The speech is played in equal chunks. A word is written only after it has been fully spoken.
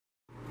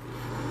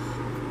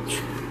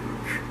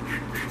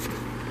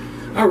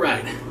All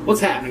right, what's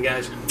happening,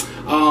 guys?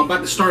 About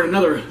to start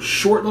another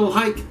short little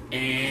hike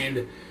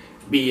and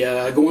be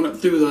going up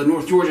through the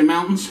North Georgia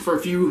mountains for a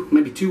few,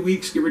 maybe 2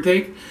 weeks, give or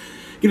take.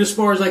 Get as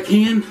far as I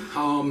can.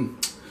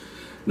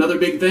 Another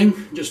big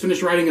thing, just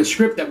finished writing a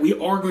script that we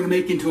are going to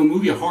make into a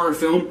movie, a horror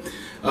film.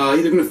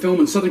 Either going to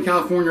film in Southern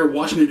California or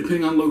Washington,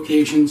 depending on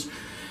locations.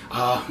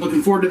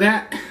 Looking forward to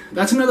that.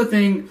 That's another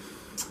thing.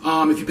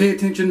 If you pay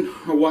attention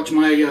or watch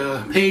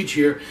my page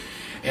here,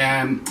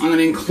 I'm going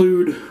to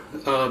include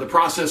the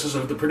processes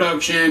of the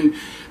production,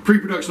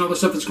 pre-production, all the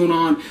stuff that's going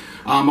on.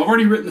 I've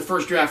already written the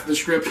first draft of the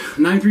script,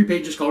 93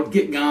 pages, called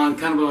Get Gone.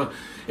 Kind of a,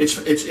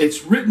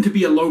 it's written to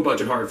be a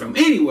low-budget horror film.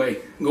 Anyway,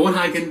 going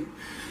hiking.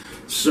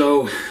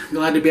 So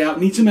glad to be out.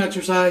 Need some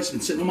exercise.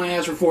 Been sitting on my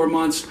ass for 4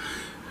 months.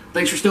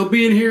 Thanks for still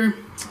being here.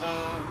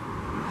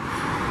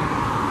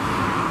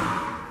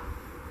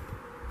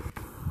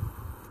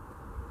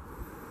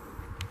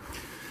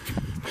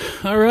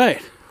 All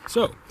right.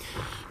 So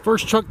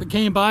first truck that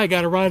came by, I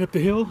got to ride up the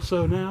hill.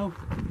 So now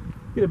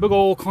get a big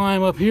old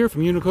climb up here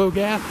from Unico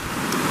Gap.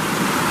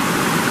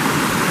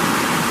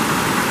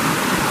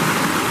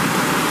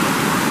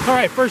 All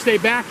right, first day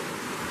back.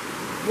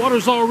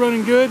 Water's all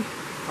running good.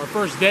 Our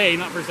first day,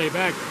 not first day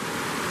back.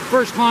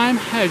 First climb,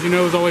 as you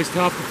know, is always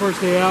tough. The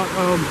first day out.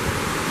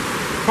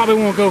 Probably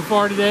won't go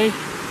far today.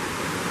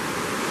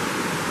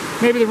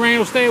 Maybe the rain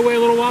will stay away a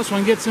little while so I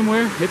can get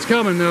somewhere. It's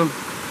coming though.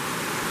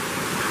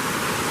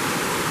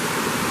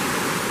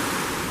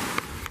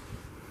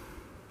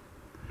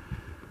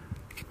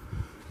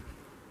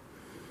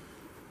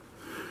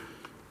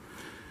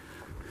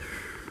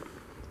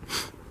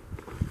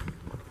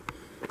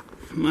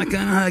 My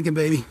kind of hiking,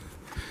 baby.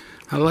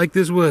 I like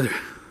this weather.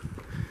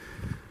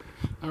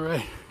 All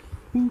right.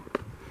 Woo.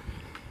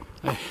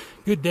 Hey,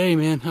 good day,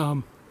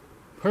 man.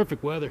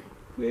 Perfect weather.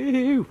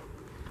 Woo.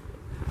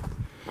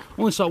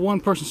 Only saw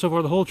one person so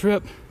far the whole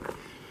trip.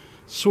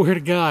 Swear to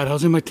God, I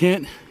was in my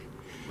tent.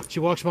 She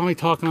walks by me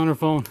talking on her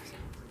phone.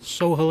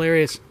 So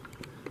hilarious.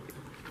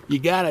 You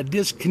gotta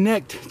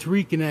disconnect to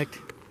reconnect.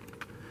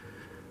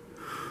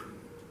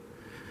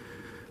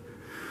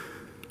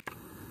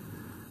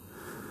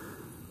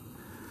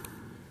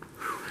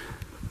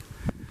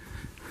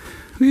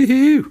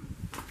 Woohoo!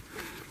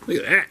 Look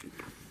at that.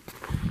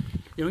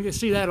 You don't get to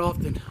see that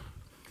often.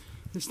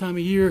 This time of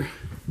year,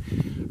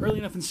 early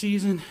enough in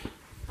season,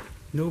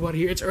 nobody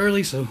here. It's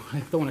early, so I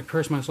don't want to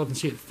curse myself and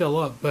see it fill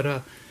up,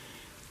 but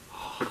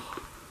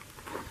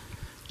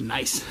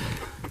nice.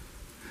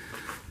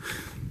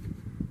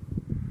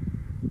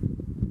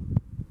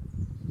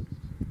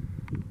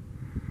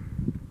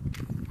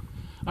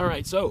 All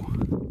right, so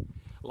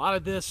a lot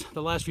of this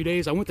the last few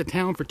days. I went to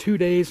town for 2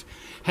 days.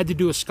 Had to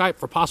do a Skype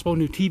for possible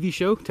new TV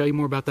show. Tell you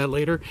more about that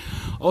later.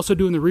 Also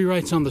doing the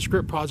rewrites on the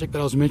script project that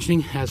I was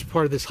mentioning as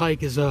part of this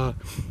hike is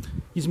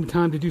using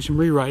time to do some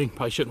rewriting.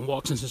 Probably shouldn't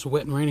walk since it's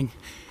wet and raining.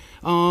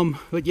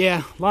 But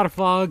yeah, a lot of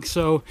fog,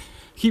 so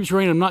keeps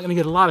raining. I'm not going to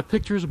get a lot of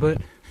pictures,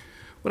 but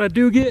what I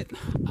do get,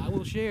 I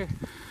will share.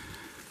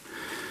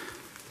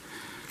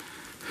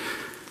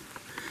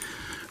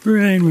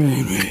 Rain,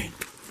 rain, rain.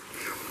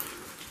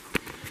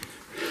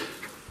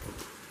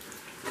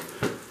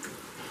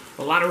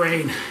 A lot of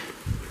rain.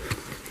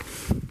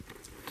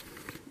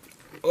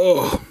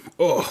 Oh,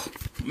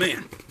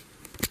 man.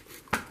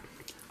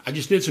 I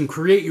just did some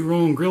create your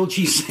own grilled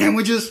cheese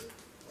sandwiches.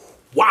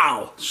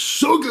 Wow,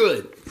 so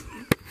good.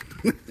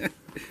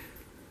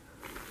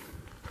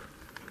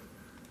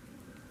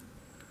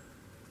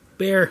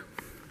 Bear.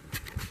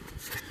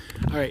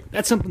 All right,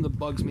 that's something that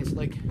bugs me. It's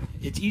like,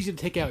 it's easy to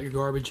take out your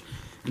garbage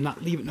and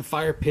not leave it in a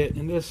fire pit.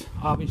 And this,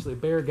 obviously,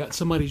 Bear got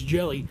somebody's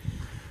jelly.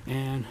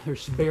 And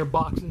there's some Bear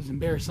boxes and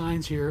Bear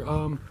signs here.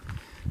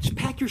 Just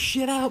pack your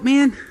shit out,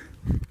 man.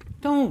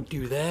 Don't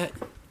do that.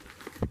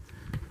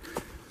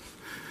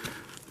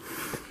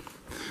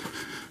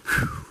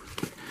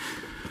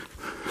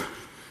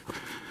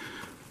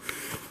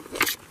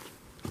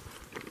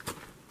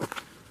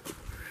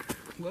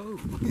 Whoa.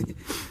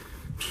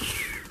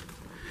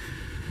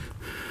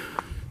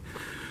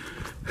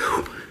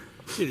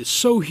 It is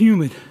so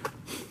humid.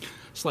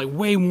 It's like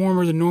way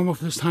warmer than normal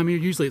for this time of year.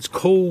 Usually it's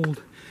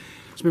cold.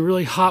 It's been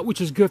really hot,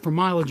 which is good for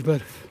mileage,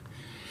 but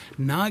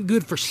not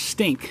good for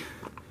stink.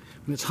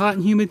 When it's hot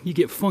and humid, you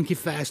get funky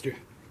faster.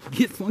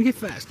 Get funky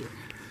faster.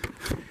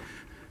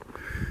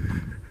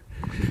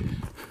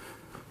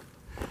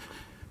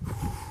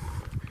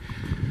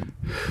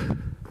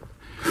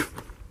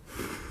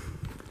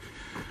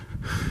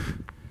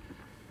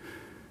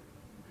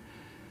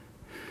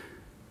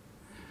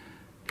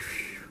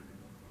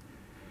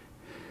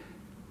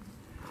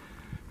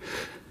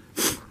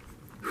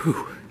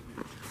 Whew.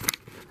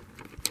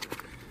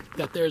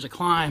 That there's a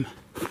climb.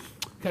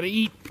 Gotta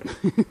eat.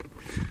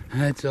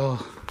 That's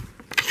all.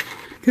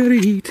 Gotta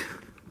eat.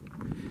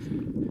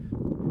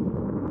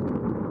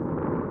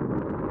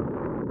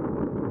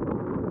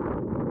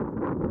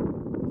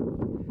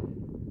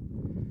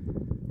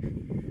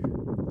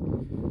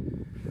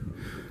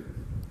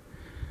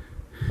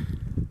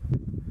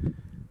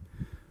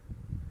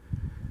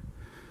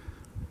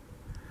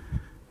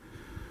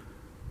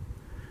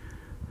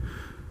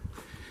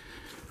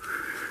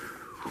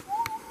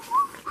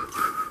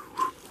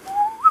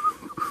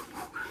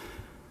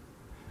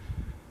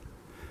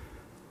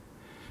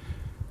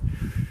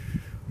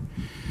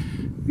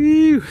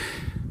 Whew.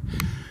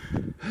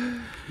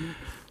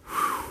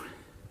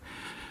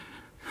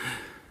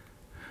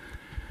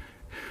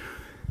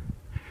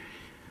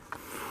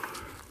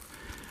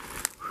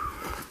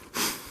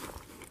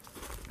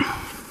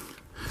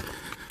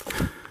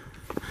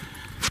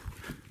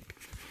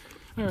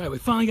 Alright, we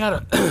finally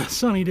got a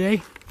sunny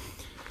day.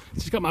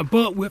 Just got my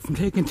butt whipped from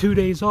taking 2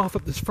 days off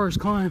up this first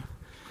climb.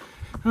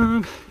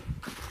 Got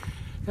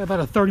about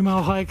a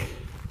 30-mile hike,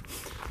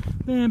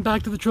 then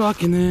back to the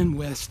truck, and then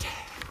west.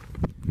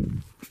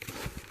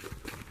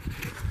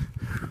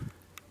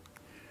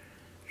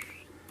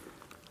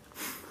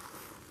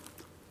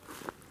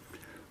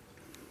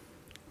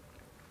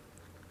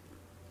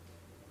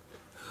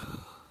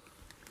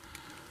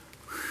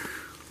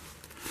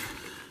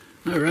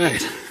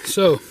 Alright,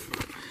 so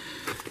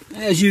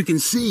as you can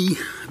see,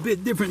 a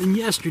bit different than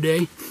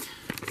yesterday.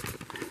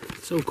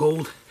 So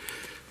cold.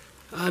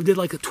 I did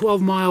like a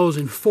 12 miles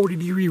in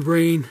 40-degree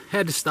rain.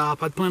 Had to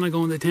stop. I'd plan on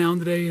going to town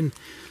today and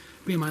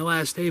being my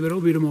last day, but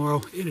it'll be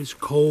tomorrow. It is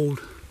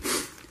cold.